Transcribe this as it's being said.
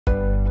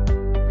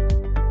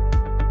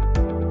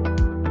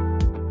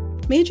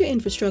Major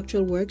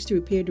infrastructural works to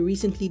repair the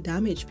recently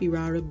damaged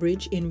Pirara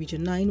Bridge in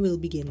Region 9 will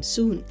begin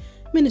soon.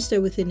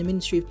 Minister within the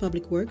Ministry of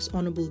Public Works,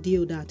 Honorable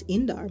Deodat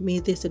Indar,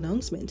 made this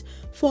announcement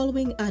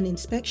following an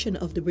inspection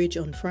of the bridge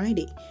on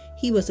Friday.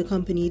 He was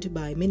accompanied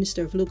by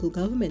Minister of Local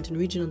Government and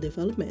Regional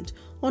Development,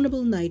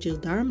 Honorable Nigel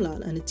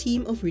Darmlal, and a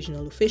team of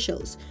regional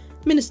officials.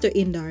 Minister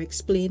Indar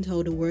explained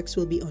how the works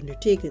will be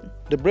undertaken.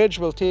 The bridge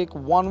will take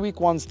 1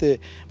 week once the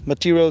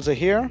materials are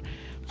here.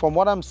 From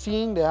what I'm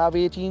seeing, they have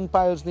 18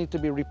 piles need to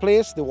be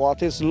replaced. The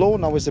water is low,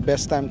 now is the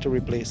best time to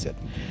replace it.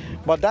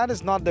 But that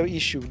is not the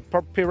issue.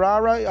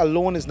 Pirara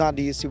alone is not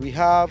the issue. We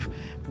have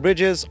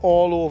bridges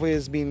all over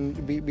is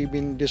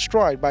being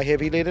destroyed by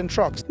heavy laden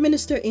trucks.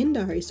 Minister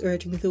Indar is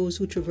urging those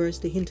who traverse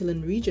the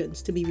hinterland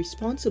regions to be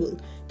responsible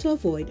to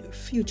avoid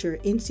future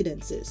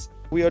incidences.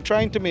 We are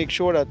trying to make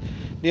sure that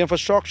the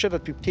infrastructure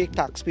that we take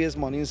taxpayers'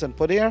 monies and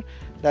put here,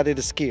 that it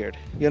is scared,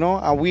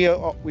 and we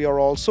are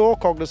also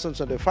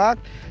cognizant of the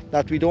fact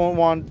that we don't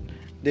want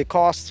the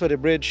costs for the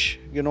bridge,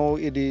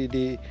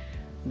 the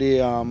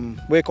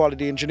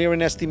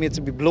engineering estimates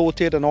to be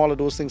bloated and all of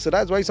those things. So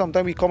that's why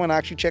sometimes we come and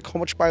actually check how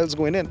much piles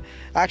going in.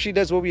 Actually,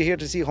 that's what we're here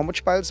to see, how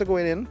much piles are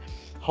going in,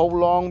 how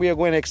long we are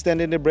going to extend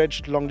in the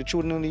bridge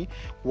longitudinally,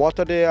 what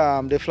are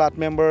the flat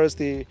members,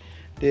 the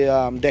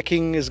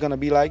decking is going to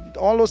be like.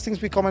 All those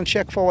things we come and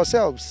check for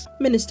ourselves.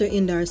 Minister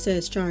Indar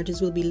says charges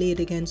will be laid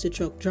against the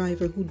truck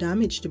driver who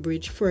damaged the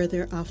bridge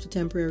further after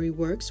temporary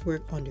works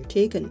were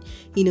undertaken.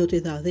 He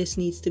noted that this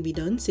needs to be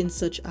done since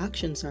such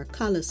actions are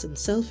callous and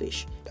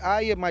selfish.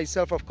 I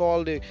myself have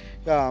called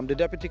the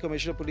Deputy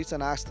Commissioner of Police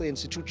and asked to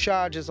institute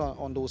charges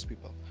on those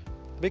people.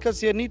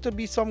 Because there need to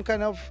be some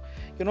kind of,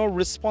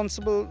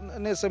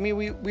 responsibleness. I mean,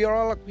 we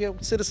are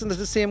citizens of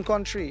the same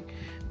country.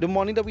 The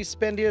money that we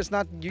spend here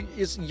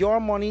is your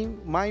money,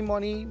 my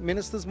money,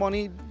 minister's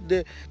money,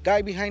 the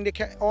guy behind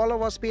all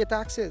of us pay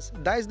taxes.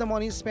 That is the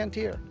money spent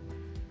here.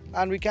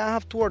 And we can't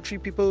have 2 or 3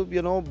 people,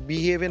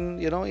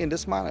 behaving, in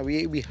this manner.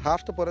 We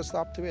have to put a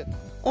stop to it.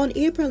 On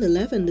April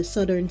 11, the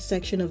southern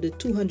section of the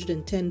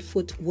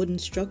 210-foot wooden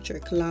structure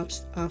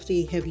collapsed after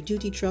a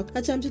heavy-duty truck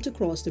attempted to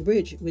cross the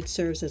bridge, which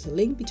serves as a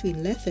link between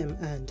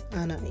Lethem and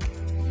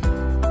Anai.